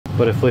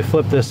But if we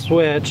flip this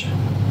switch,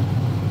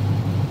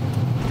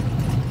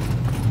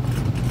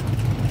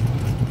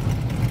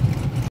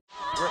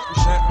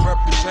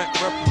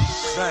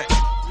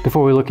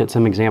 before we look at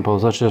some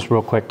examples, let's just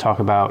real quick talk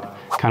about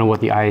kind of what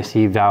the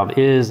IEC valve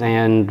is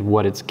and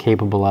what it's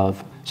capable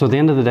of. So at the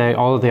end of the day,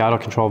 all that the idle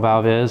control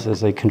valve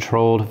is a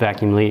controlled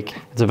vacuum leak.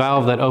 It's a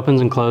valve that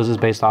opens and closes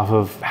based off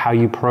of how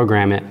you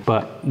program it.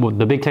 But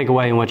the big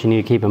takeaway and what you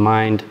need to keep in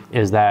mind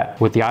is that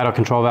with the idle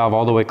control valve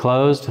all the way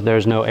closed,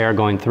 there's no air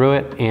going through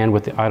it. And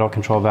with the idle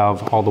control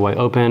valve all the way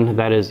open,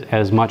 that is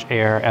as much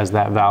air as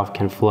that valve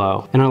can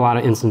flow. In a lot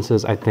of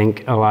instances, I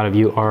think a lot of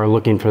you are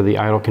looking for the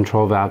idle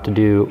control valve to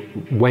do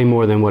way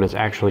more than what it's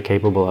actually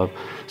capable of.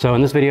 So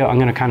in this video, I'm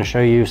gonna kind of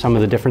show you some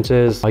of the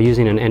differences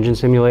using an engine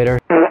simulator.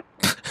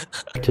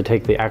 To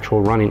take the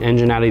actual running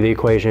engine out of the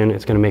equation.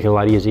 It's going to make it a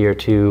lot easier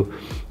to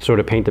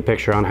sort of paint the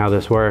picture on how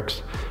this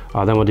works.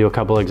 Then we'll do a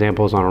couple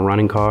examples on a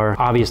running car.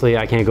 Obviously,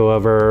 I can't go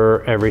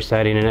over every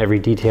setting and every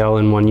detail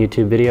in one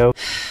YouTube video.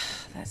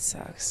 That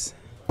sucks.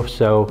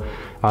 So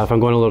if I'm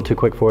going a little too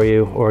quick for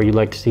you, or you'd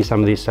like to see some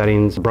of these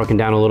settings broken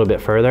down a little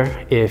bit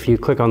further, if you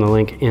click on the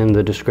link in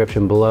the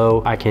description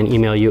below, I can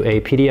email you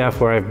a PDF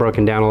where I've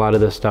broken down a lot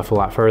of this stuff a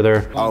lot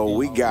further. Oh,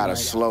 we gotta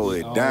slow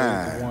it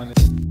down.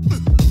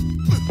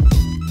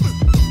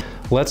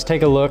 Let's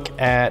take a look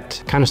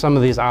at kind of some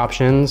of these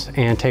options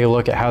and take a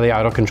look at how the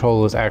idle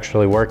control is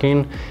actually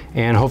working.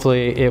 And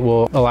hopefully it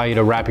will allow you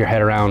to wrap your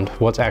head around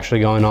what's actually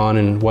going on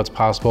and what's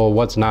possible,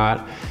 what's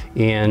not,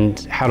 and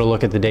how to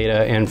look at the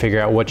data and figure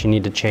out what you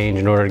need to change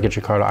in order to get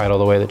your car to idle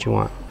the way that you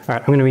want. All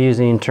right, I'm gonna be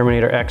using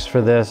Terminator X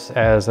for this,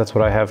 as that's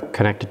what I have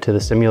connected to the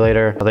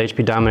simulator. The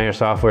HP Dominator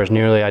software is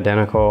nearly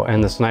identical,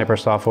 and the Sniper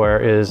software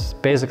is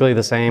basically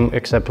the same,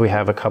 except we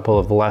have a couple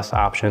of less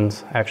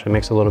options. Actually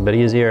makes it a little bit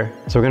easier.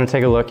 So we're gonna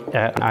take a look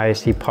at an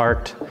IEC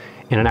parked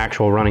in an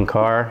actual running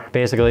car.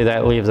 Basically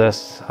that leaves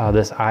us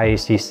this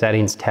IEC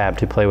settings tab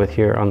to play with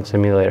here on the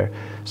simulator.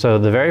 So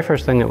the very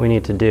first thing that we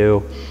need to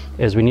do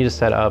is we need to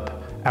set up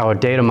our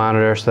data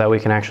monitor so that we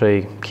can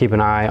actually keep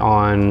an eye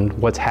on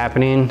what's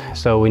happening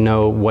so we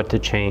know what to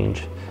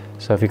change.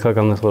 So if you click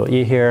on this little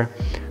E here,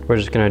 we're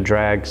just gonna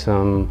drag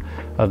some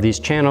of these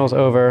channels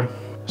over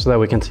so that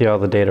we can see all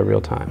the data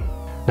real time.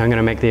 Now I'm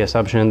gonna make the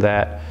assumption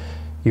that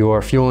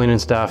your fueling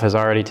and stuff is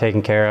already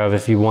taken care of.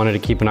 If you wanted to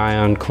keep an eye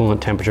on coolant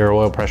temperature,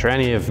 oil pressure,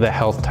 any of the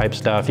health type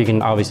stuff, you can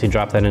obviously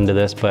drop that into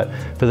this, but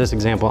for this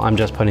example, I'm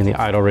just putting the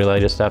idle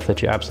related stuff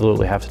that you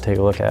absolutely have to take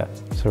a look at.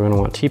 So we're gonna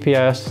want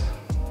TPS,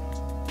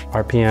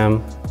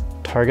 RPM,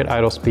 target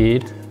idle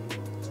speed,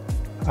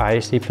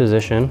 IEC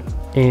position,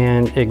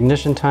 and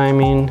ignition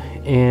timing.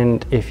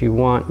 And if you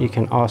want, you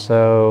can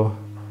also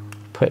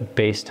put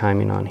base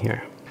timing on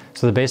here.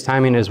 So the base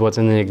timing is what's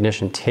in the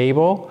ignition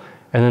table,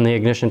 and then the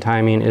ignition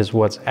timing is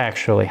what's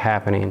actually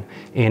happening.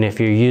 And if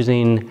you're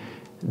using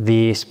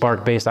the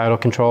spark-based idle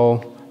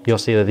control, you'll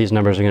see that these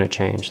numbers are gonna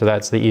change. So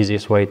that's the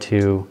easiest way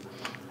to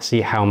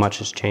see how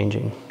much is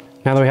changing.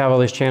 Now that we have all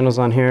these channels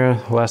on here,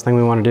 the last thing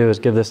we want to do is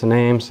give this a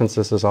name. Since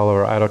this is all of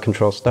our idle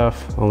control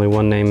stuff, only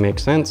one name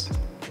makes sense.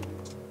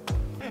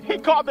 He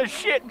called the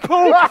shit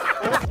poof!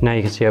 Now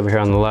you can see over here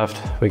on the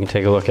left, we can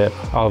take a look at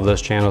all of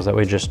those channels that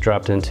we just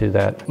dropped into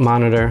that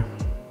monitor.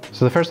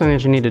 So the first thing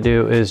that you need to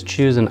do is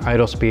choose an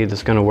idle speed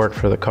that's going to work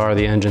for the car,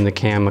 the engine, the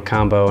cam, the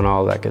combo, and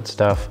all that good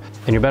stuff.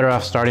 And you're better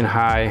off starting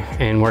high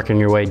and working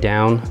your way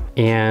down.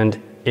 And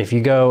if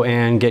you go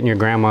and get in your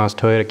grandma's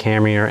Toyota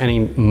Camry or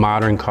any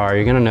modern car,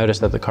 you're gonna notice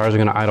that the cars are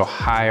gonna idle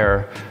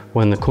higher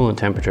when the coolant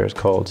temperature is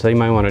cold. So you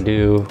might wanna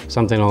do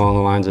something along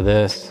the lines of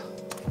this.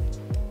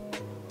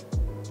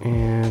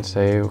 And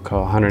say we'll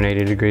call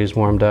 180 degrees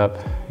warmed up.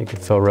 You could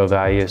fill row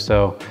value.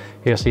 So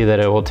you'll see that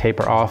it will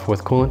taper off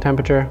with coolant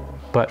temperature.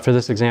 But for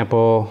this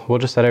example, we'll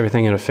just set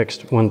everything at a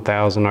fixed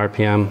 1000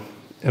 RPM.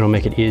 It'll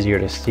make it easier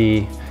to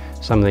see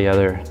some of the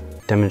other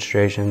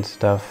demonstration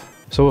stuff.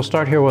 So we'll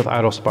start here with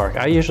idle spark.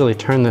 I usually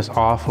turn this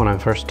off when I'm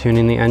first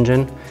tuning the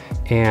engine,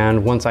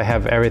 and once I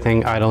have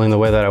everything idling the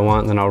way that I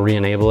want, then I'll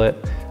re-enable it.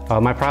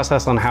 My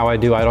process on how I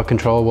do idle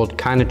control will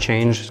kind of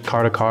change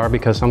car to car,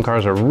 because some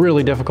cars are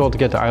really difficult to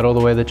get to idle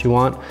the way that you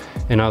want,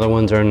 and other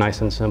ones are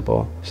nice and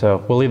simple.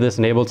 So we'll leave this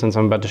enabled since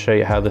I'm about to show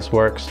you how this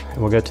works.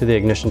 And we'll go to the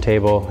ignition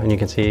table, and you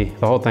can see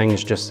the whole thing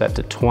is just set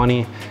to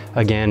 20.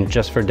 Again,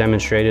 just for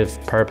demonstrative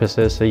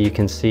purposes, so you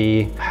can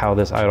see how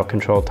this idle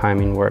control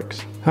timing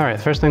works. All right,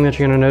 the first thing that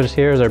you're gonna notice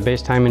here is our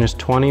base timing is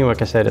 20.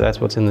 Like I said,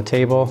 that's what's in the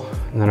table.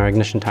 And then our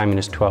ignition timing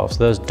is 12, so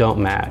those don't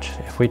match.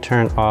 If we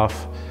turn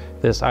off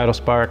this idle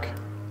spark,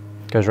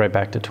 it goes right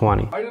back to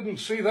 20. I didn't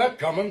see that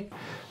coming.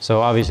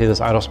 So obviously this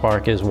idle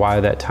spark is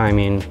why that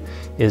timing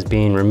is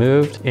being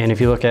removed. And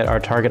if you look at our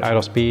target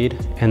idle speed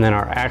and then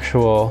our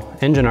actual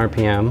engine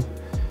RPM,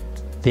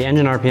 the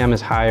engine RPM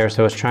is higher,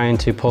 so it's trying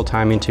to pull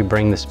timing to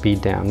bring the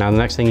speed down. Now the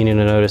next thing you need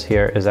to notice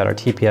here is that our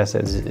TPS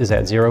is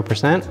at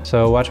 0%.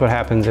 So watch what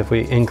happens if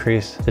we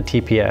increase the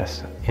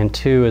TPS, and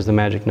 2 is the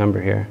magic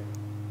number here.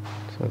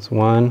 So it's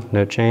 1,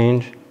 no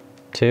change,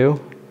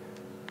 2.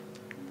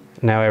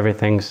 Now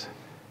everything's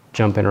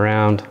jumping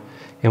around.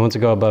 And once we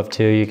go above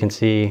 2, you can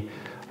see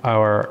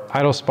our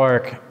idle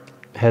spark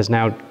has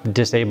now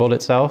disabled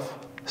itself.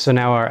 So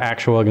now our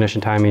actual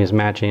ignition timing is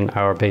matching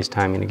our base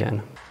timing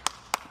again.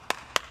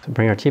 So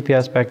bring our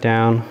TPS back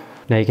down.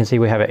 Now you can see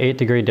we have an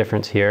 8-degree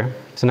difference here.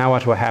 So now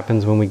watch what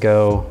happens when we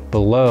go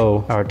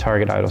below our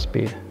target idle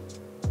speed.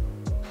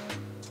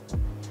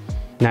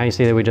 Now you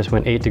see that we just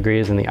went 8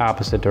 degrees in the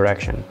opposite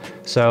direction.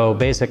 So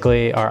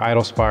basically our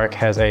idle spark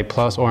has a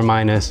plus or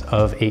minus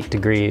of 8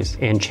 degrees,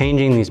 and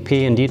changing these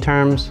P and D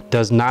terms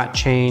does not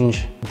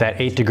change that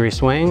 8-degree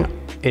swing.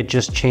 It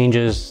just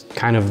changes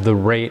kind of the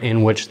rate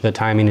in which the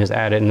timing is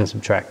added and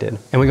subtracted.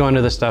 And we go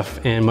into this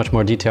stuff in much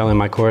more detail in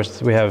my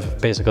course. We have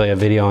basically a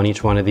video on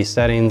each one of these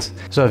settings.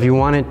 So if you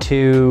wanted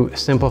to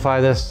simplify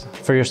this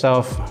for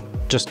yourself,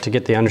 just to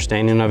get the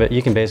understanding of it,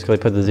 you can basically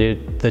put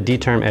the D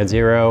term at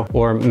 0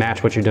 or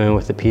match what you're doing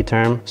with the P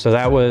term. So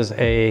that was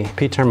a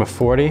P term of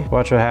 40.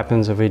 Watch what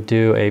happens if we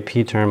do a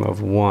P term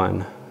of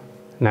 1.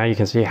 Now you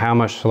can see how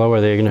much slower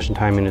the ignition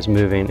timing is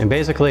moving. And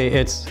basically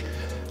it's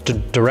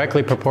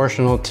directly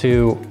proportional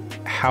to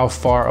how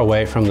far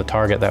away from the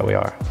target that we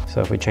are.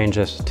 So if we change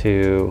this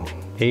to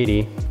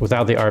 80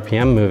 without the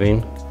RPM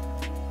moving,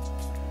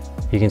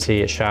 you can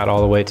see it shot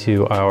all the way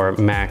to our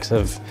max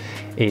of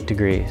 8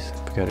 degrees.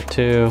 We go to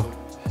 2,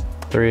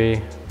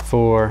 3,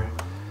 4.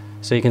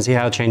 So you can see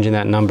how changing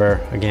that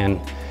number,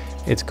 again,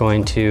 it's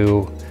going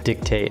to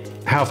dictate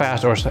how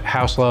fast or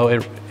how slow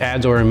it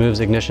adds or removes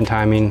ignition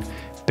timing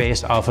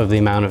based off of the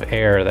amount of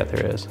air that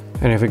there is.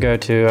 And if we go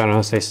to, I don't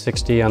know, say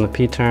 60 on the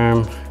P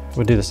term,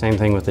 we'll do the same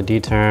thing with the D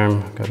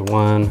term. Go to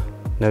 1,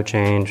 no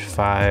change,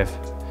 5,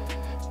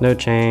 no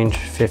change,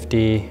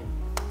 50,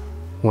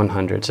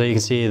 100. So you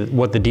can see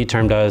what the D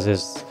term does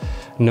is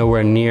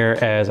nowhere near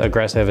as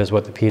aggressive as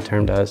what the P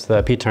term does.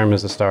 The P term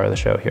is the star of the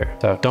show here.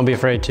 So don't be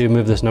afraid to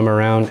move this number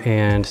around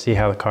and see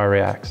how the car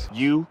reacts.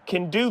 You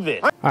can do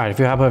this. All right, if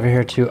you hop over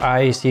here to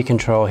IEC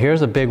control,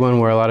 here's a big one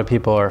where a lot of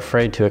people are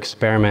afraid to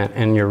experiment,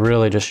 and you're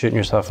really just shooting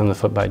yourself in the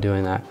foot by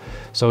doing that.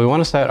 So we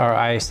want to set our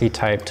IEC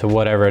type to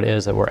whatever it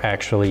is that we're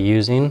actually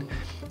using.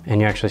 And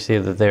you actually see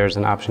that there's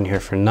an option here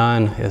for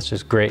none. It's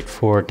just great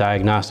for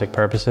diagnostic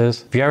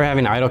purposes. If you're ever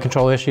having idle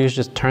control issues,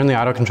 just turn the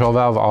idle control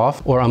valve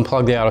off or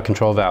unplug the idle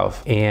control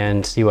valve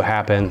and see what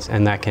happens.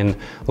 And that can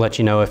let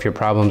you know if your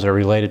problems are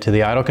related to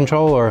the idle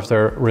control or if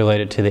they're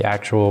related to the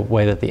actual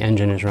way that the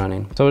engine is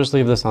running. So we'll just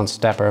leave this on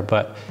stepper,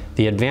 but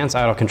the advanced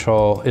idle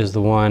control is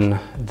the one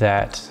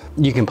that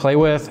you can play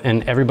with,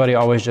 and everybody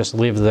always just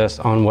leaves this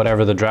on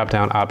whatever the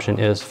drop-down option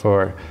is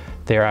for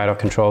their idle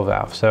control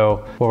valve.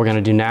 So what we're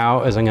gonna do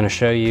now is I'm gonna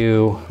show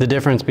you the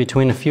difference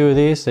between a few of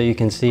these so you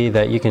can see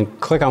that you can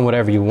click on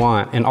whatever you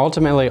want. And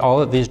ultimately all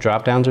that these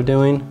drop downs are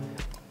doing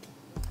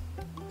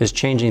is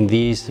changing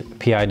these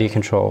PID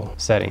control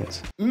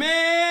settings.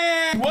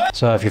 Man, what?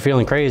 So if you're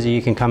feeling crazy,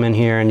 you can come in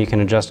here and you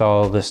can adjust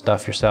all of this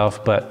stuff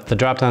yourself, but the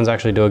drop downs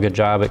actually do a good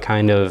job at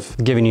kind of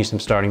giving you some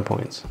starting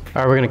points.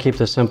 All right, we're gonna keep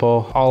this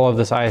simple. All of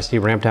this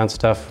ISC ramp down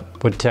stuff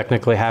would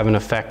technically have an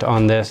effect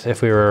on this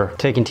if we were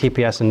taking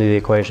TPS into the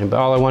equation, but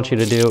all I want you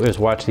to do is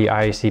watch the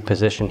IEC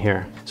position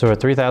here. So we're at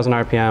 3,000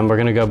 RPM, we're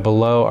gonna go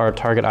below our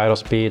target idle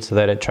speed so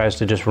that it tries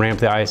to just ramp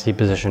the IEC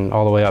position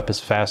all the way up as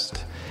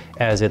fast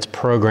as it's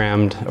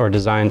programmed or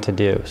designed to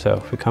do. So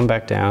if we come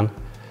back down,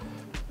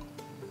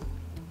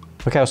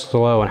 look how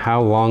slow and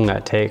how long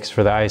that takes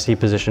for the IEC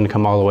position to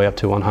come all the way up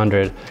to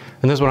 100.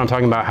 And this is what I'm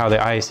talking about, how the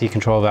IEC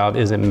control valve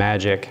isn't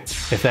magic.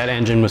 If that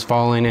engine was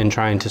falling and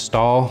trying to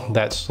stall,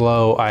 that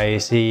slow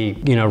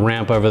IEC,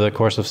 ramp over the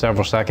course of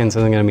several seconds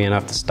isn't gonna be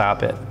enough to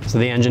stop it. So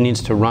the engine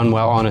needs to run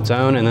well on its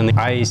own, and then the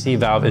IEC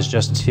valve is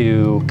just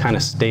to kind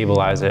of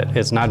stabilize it.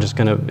 It's not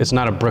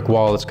a brick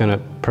wall that's gonna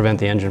prevent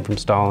the engine from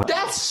stalling.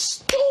 That's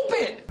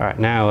stupid! All right,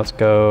 now let's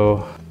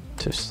go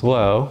to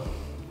slow.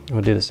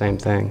 We'll do the same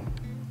thing.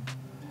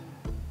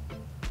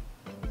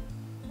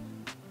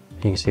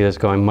 You can see this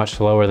going much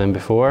slower than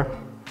before.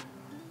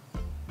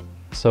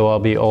 So I'll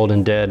be old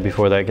and dead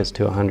before that gets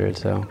to 100.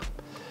 So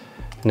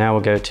now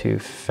we'll go to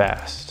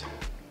fast.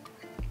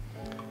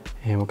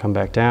 And we'll come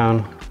back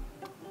down.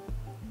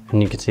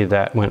 And you can see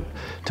that went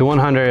to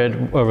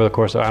 100 over the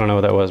course of, I don't know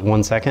what that was,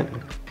 1 second.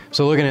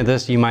 So looking at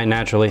this, you might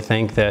naturally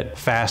think that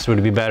fast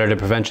would be better to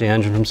prevent the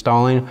engine from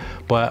stalling,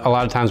 but a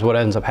lot of times what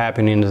ends up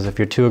happening is if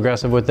you're too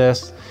aggressive with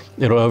this,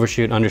 it'll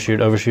overshoot, undershoot,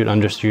 overshoot,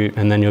 undershoot,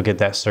 and then you'll get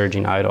that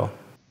surging idle.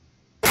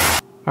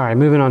 All right,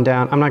 moving on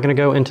down. I'm not gonna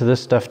go into this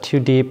stuff too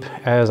deep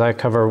as I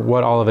cover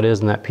what all of it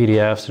is in that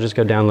PDF, so just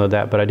go download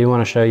that, but I do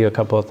wanna show you a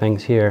couple of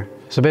things here.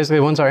 So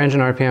basically, once our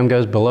engine RPM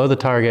goes below the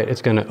target,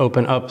 it's gonna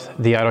open up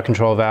the idle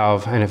control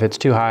valve, and if it's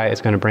too high, it's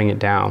gonna bring it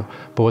down.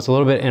 But what's a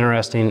little bit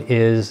interesting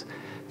is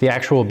the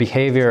actual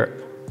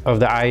behavior of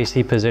the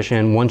IEC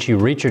position once you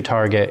reach your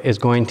target is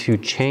going to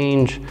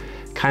change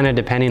kind of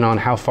depending on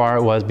how far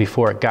it was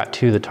before it got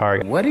to the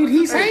target. What did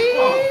he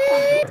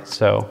say?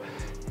 So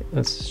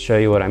let's show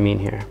you what I mean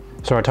here.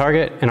 So our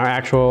target and our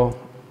actual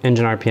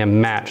engine RPM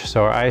match.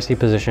 So our IEC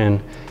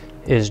position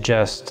is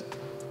just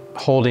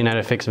holding at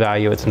a fixed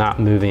value, it's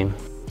not moving.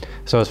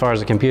 So as far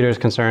as the computer is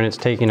concerned, it's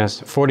taking us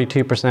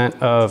 42%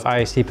 of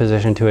IEC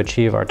position to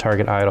achieve our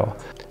target idle.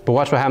 But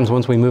watch what happens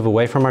once we move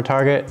away from our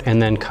target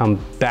and then come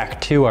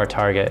back to our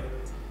target.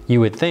 You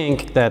would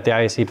think that the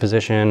IEC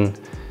position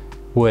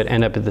would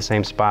end up at the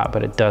same spot,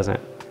 but it doesn't.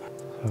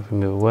 So if we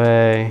move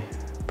away,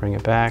 bring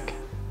it back,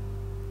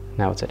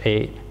 now it's at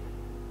 8.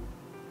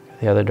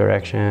 The other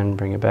direction,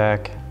 bring it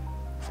back,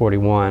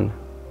 41.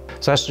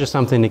 So that's just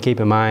something to keep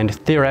in mind.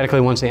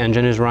 Theoretically, once the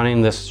engine is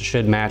running, this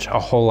should match a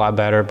whole lot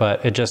better,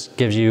 but it just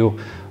gives you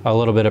a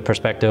little bit of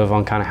perspective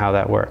on kind of how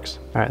that works.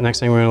 All right, next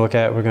thing we're gonna look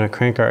at, we're gonna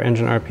crank our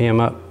engine RPM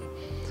up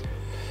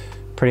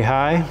pretty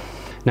high.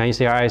 Now you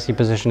see our IEC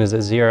position is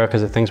at 0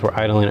 because it thinks we're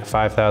idling at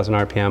 5,000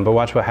 RPM, but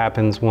watch what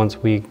happens once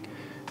we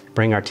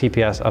bring our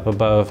TPS up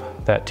above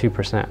that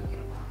 2%.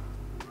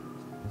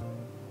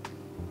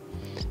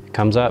 It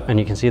comes up and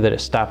you can see that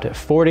it stopped at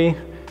 40.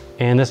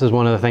 And this is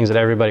one of the things that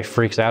everybody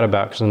freaks out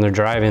about, because when they're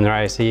driving, their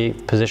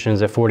IEC position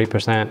is at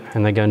 40%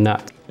 and they go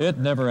nuts. It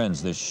never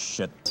ends, this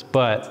shit.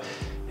 But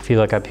if you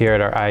look up here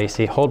at our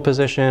IEC hold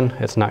position,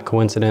 it's not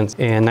coincidence.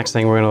 And next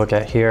thing we're gonna look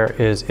at here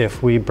is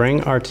if we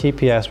bring our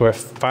TPS, we're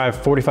at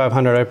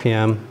 4,500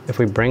 RPM. If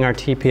we bring our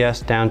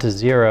TPS down to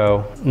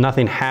 0,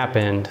 nothing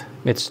happened.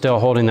 It's still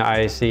holding the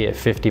IEC at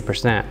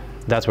 50%.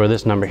 That's where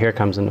this number here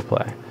comes into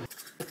play.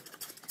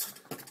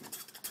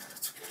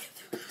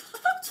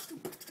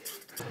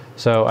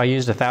 So I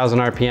used 1,000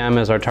 RPM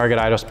as our target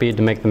idle speed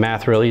to make the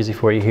math real easy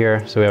for you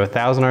here. So we have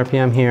 1,000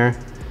 RPM here,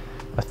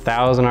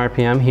 1,000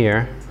 RPM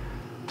here.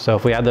 So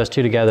if we add those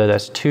two together,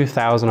 that's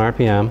 2,000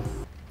 RPM.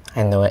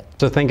 I knew it.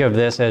 So think of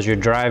this as you're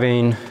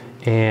driving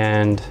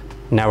and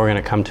now we're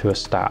gonna come to a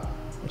stop.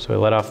 So we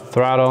let off the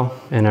throttle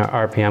and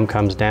our RPM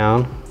comes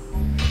down.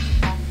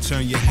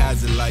 Turn your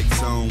hazard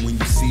lights on when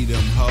you see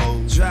them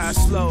hoes. Drive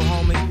slow,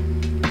 homie.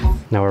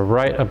 Now we're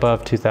right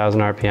above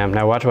 2,000 RPM.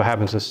 Now watch what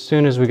happens as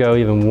soon as we go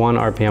even 1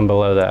 RPM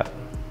below that.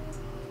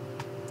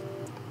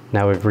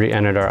 Now we've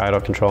re-entered our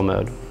idle control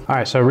mode. All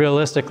right, so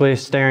realistically,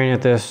 staring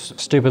at this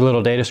stupid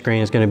little data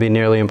screen is gonna be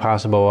nearly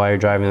impossible while you're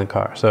driving the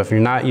car. So if you're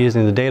not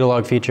using the data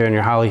log feature in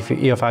your Holley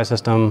EFI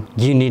system,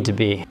 you need to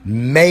be.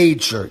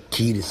 Major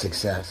key to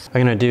success.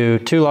 I'm gonna do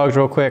 2 logs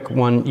real quick,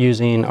 one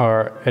using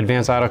our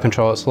advanced idle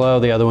control at slow,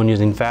 the other one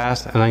using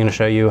fast, and I'm gonna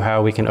show you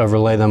how we can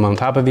overlay them on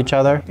top of each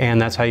other,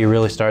 and that's how you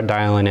really start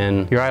dialing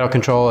in your idle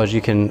control, as you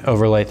can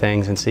overlay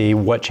things and see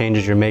what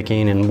changes you're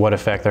making and what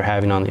effect they're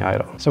having on the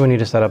idle. So we need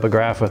to set up a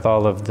graph with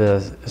all of the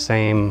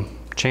same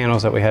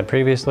channels that we had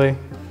previously.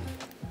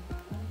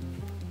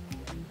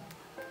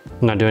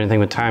 I'm not doing anything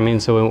with timing,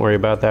 so we won't worry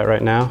about that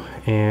right now.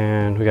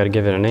 And we got to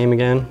give it a name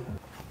again.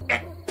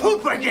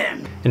 Poop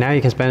again! And now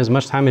you can spend as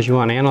much time as you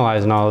want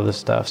analyzing all of this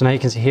stuff. So now you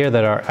can see here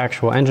that our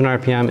actual engine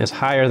RPM is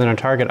higher than our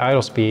target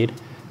idle speed.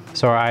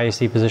 So our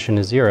IEC position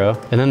is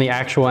 0. And then the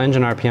actual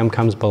engine RPM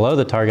comes below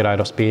the target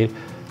idle speed.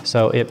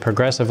 So it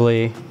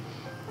progressively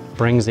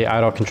brings the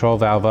idle control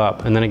valve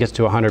up, and then it gets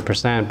to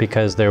 100%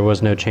 because there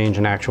was no change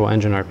in actual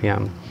engine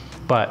RPM.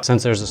 But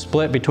since there's a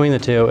split between the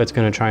two, it's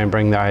gonna try and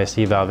bring the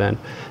IEC valve in.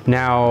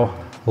 Now,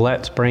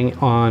 let's bring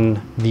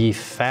on the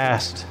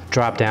fast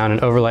drop down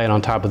and overlay it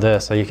on top of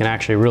this so you can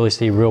actually really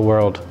see real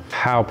world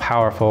how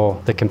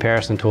powerful the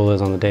comparison tool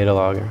is on the data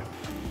logger.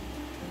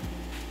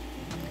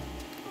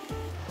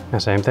 Now,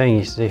 same thing,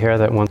 you see here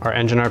that when our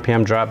engine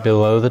RPM dropped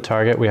below the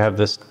target, we have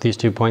these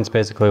 2 points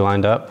basically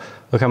lined up.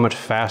 Look how much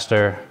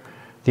faster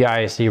the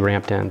IEC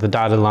ramped in. The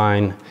dotted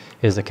line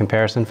is the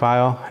comparison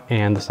file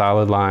and the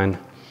solid line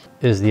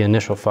is the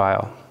initial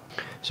file.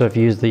 So if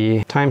you use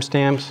the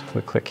timestamps,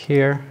 we click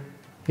here,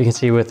 you can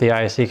see with the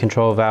IEC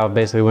control valve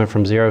basically went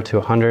from 0 to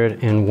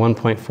 100 in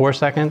 1.4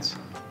 seconds.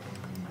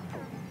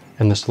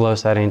 And the slow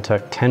setting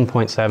took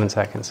 10.7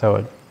 seconds. So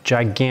a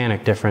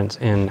gigantic difference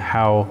in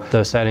how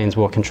those settings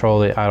will control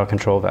the idle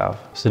control valve.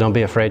 So don't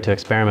be afraid to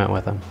experiment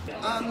with them.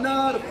 I'm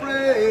not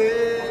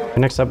afraid.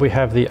 Next up we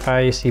have the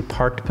IEC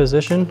parked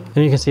position.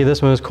 And you can see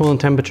this one is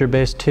coolant temperature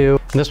based too.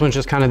 And this one's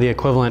just kind of the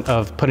equivalent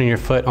of putting your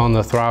foot on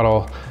the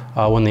throttle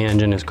when the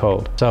engine is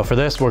cold. So for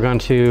this, we're going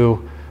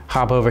to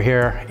hop over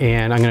here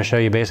and I'm going to show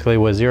you basically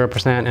what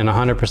 0% and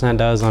 100%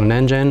 does on an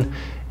engine,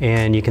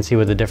 and you can see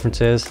what the difference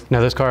is. Now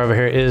this car over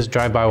here is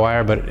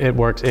drive-by-wire, but it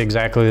works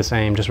exactly the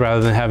same. Just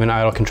rather than having an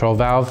idle control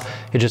valve,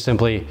 it just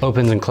simply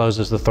opens and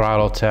closes the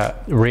throttle to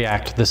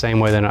react the same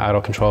way that an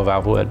idle control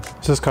valve would.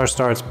 So this car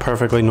starts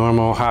perfectly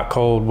normal, hot,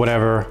 cold,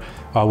 whatever,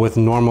 with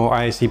normal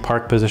IEC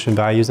park position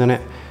values in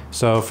it.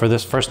 So for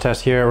this first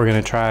test here, we're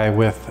gonna try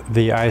with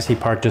the IEC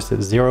park just at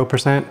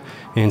 0%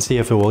 and see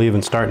if it will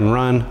even start and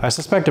run. I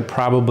suspect it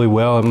probably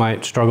will. It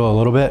might struggle a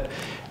little bit.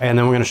 And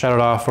then we're gonna shut it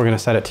off. We're gonna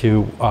set it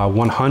to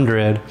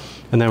 100,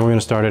 and then we're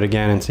gonna start it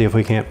again and see if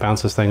we can't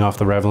bounce this thing off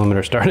the rev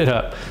limiter, start it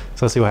up.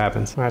 So let's see what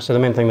happens. All right, so the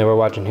main thing that we're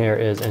watching here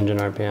is engine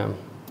RPM.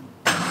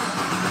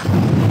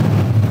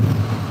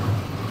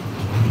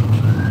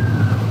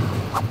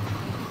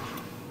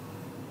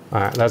 All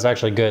right, that's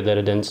actually good that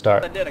it didn't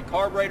start. I did a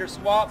carburetor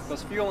swap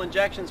because fuel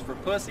injections for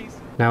pussies.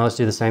 Now let's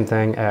do the same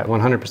thing at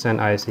 100%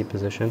 IEC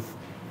position.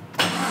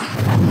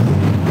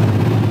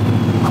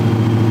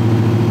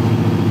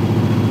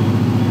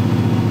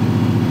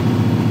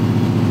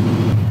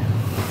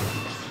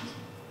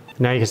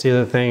 Now you can see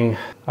the thing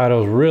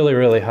idles really,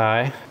 really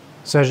high.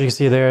 So as you can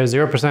see there,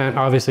 0%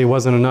 obviously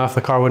wasn't enough.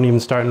 The car wouldn't even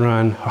start and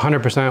run.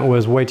 100%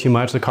 was way too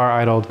much. The car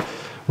idled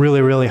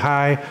really, really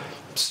high.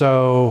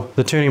 So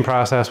the tuning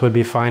process would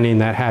be finding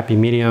that happy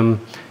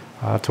medium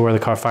to where the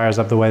car fires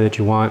up the way that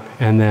you want.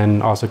 And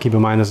then also keep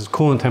in mind, this is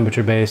coolant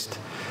temperature based.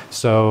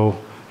 So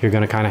you're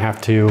gonna kind of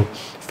have to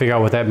figure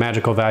out what that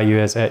magical value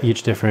is at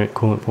each different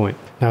coolant point.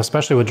 Now,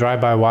 especially with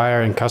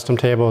drive-by-wire and custom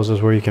tables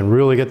is where you can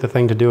really get the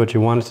thing to do what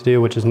you want it to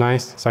do, which is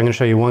nice. So I'm gonna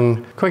show you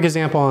one quick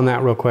example on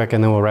that real quick,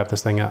 and then we'll wrap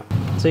this thing up.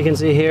 So you can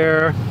see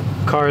here,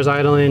 car is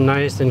idling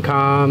nice and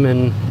calm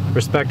and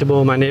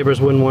respectable. My neighbors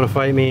wouldn't want to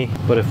fight me,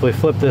 but if we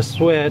flip this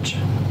switch,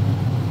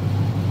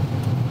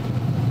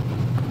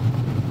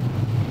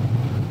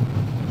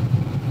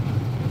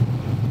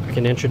 I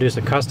can introduce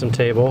a custom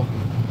table.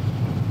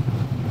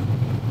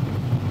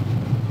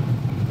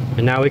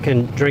 And now we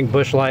can drink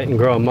Busch Light and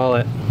grow a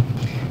mullet.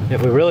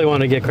 If we really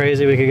want to get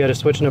crazy, we could go to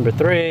switch number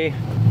 3.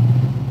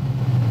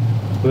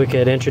 We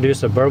could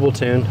introduce a burble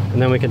tune,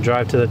 and then we could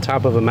drive to the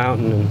top of a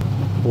mountain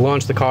and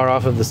launch the car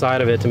off of the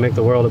side of it to make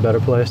the world a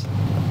better place.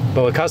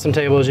 But with custom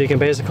tables, you can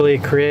basically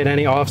create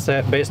any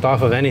offset based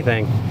off of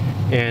anything.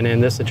 And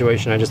in this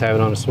situation, I just have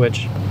it on a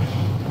switch.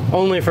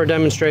 Only for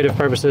demonstrative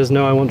purposes.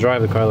 No, I won't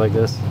drive the car like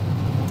this.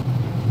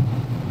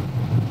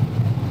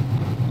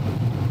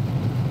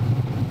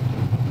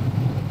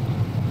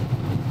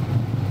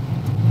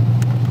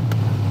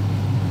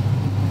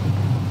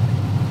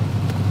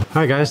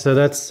 All right guys, so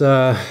that's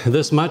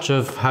this much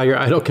of how your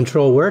idle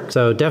control works.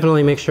 So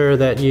definitely make sure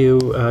that you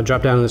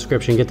drop down in the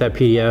description, get that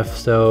PDF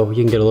so you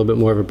can get a little bit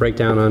more of a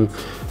breakdown on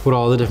what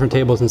all the different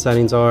tables and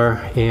settings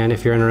are. And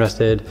if you're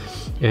interested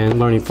in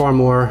learning far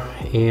more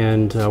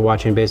and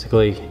watching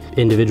basically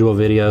individual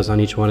videos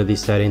on each one of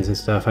these settings and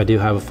stuff, I do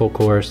have a full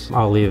course.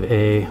 I'll leave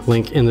a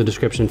link in the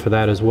description for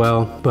that as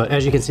well. But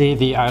as you can see,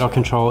 the idle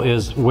control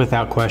is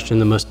without question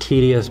the most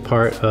tedious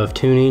part of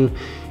tuning.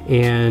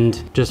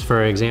 And just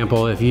for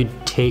example, if you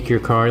take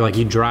your car, like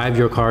you drive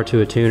your car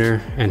to a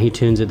tuner and he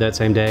tunes it that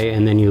same day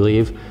and then you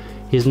leave,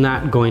 he's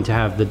not going to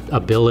have the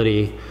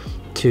ability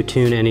to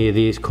tune any of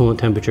these coolant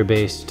temperature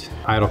based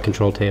idle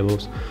control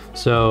tables.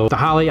 So the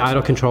Holley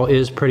idle control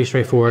is pretty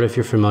straightforward if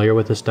you're familiar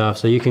with the stuff.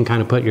 So you can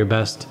kind of put your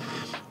best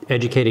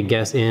educated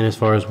guess in as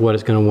far as what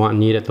it's going to want and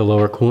need at the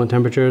lower coolant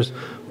temperatures.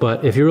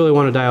 But if you really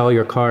want to dial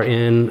your car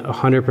in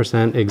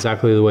 100%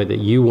 exactly the way that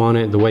you want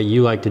it, the way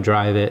you like to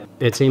drive it,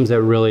 it seems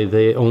that really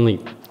the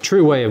only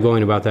true way of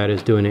going about that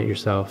is doing it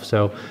yourself.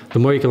 So the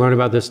more you can learn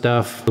about this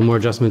stuff, the more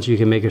adjustments you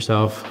can make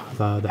yourself,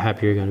 the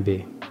happier you're going to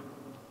be.